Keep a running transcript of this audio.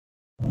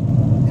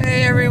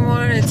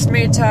everyone, it's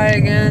me, Ty,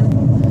 again.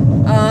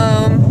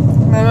 I'm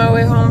on my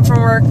way home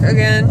from work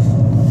again.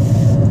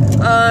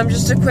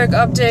 Just a quick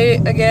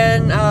update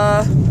again.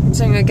 I'm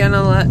saying again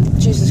a lot.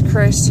 Jesus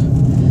Christ.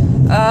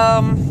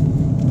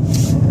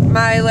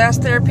 My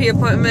last therapy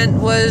appointment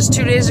was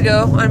 2 days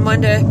ago on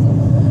Monday,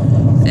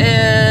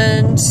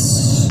 and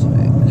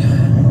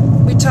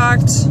we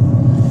talked,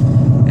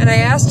 and I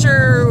asked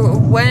her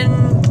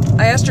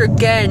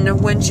again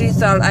when she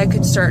thought I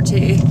could start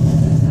T,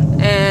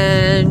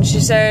 and she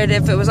said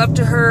if it was up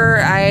to her,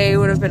 I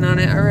would have been on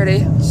it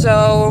already.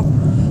 So,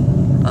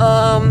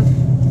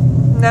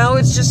 now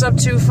it's just up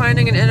to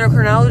finding an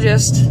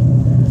endocrinologist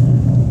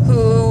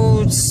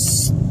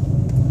who's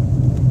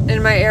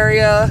in my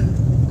area,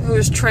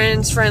 who's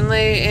trans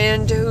friendly,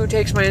 and who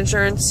takes my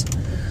insurance,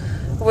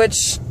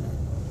 which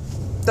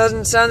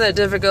doesn't sound that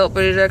difficult,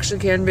 but it actually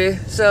can be.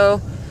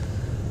 So,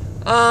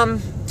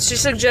 she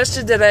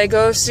suggested that I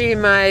go see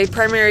my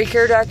primary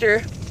care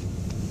doctor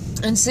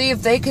and see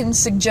if they can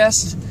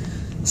suggest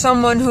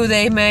someone who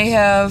they may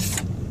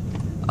have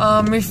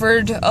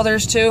referred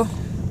others to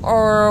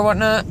or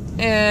whatnot,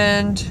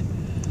 and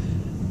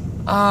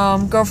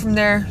go from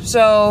there.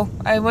 So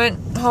I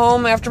went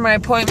home after my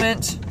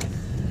appointment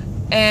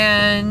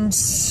and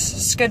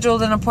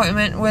scheduled an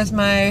appointment with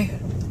my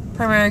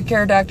primary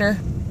care doctor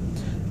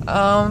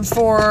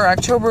for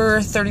October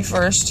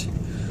 31st.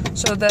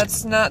 So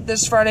that's not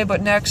this Friday,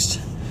 but next.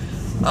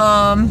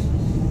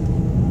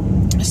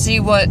 See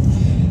what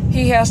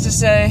he has to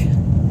say.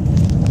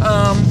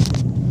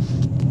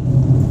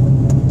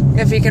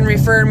 If he can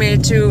refer me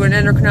to an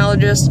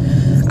endocrinologist.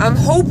 I'm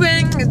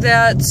hoping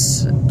that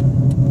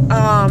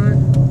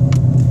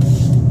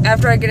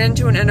after I get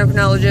into an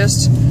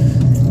endocrinologist,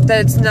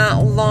 that it's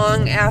not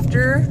long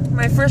after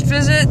my first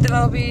visit that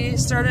I'll be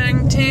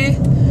starting T.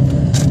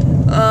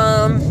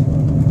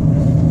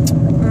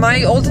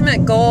 My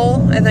ultimate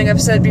goal, I think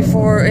I've said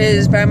before,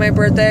 is by my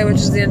birthday, which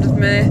is the end of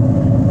May.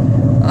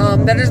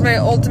 That is my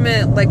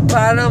ultimate, like,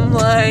 bottom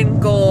line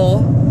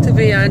goal, to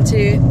be on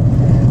T.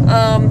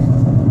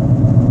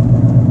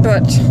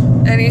 But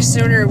any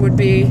sooner would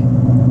be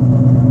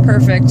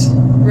perfect,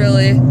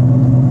 really.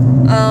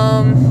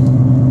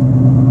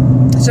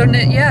 So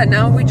yeah,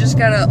 now we just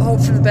gotta hope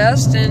for the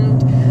best,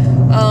 and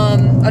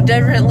I'll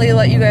definitely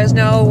let you guys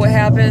know what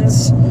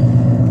happens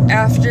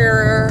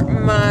after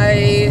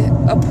my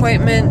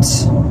appointment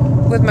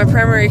with my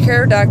primary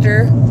care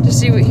doctor to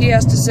see what he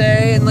has to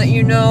say, and let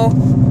you know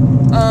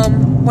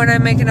when I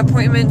make an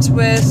appointment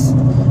with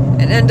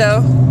an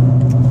endo.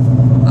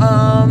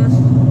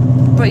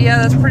 But yeah,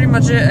 that's pretty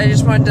much it. I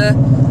just wanted to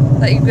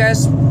let you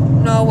guys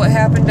know what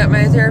happened at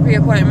my therapy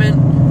appointment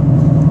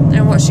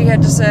and what she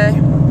had to say.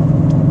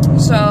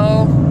 So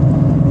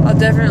I'll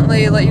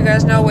definitely let you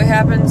guys know what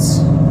happens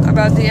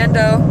about the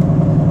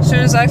endo as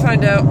soon as I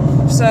find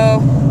out. So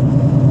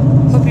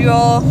hope you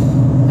all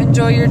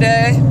enjoy your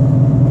day,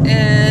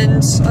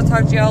 and I'll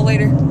talk to y'all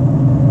later.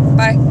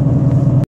 Bye.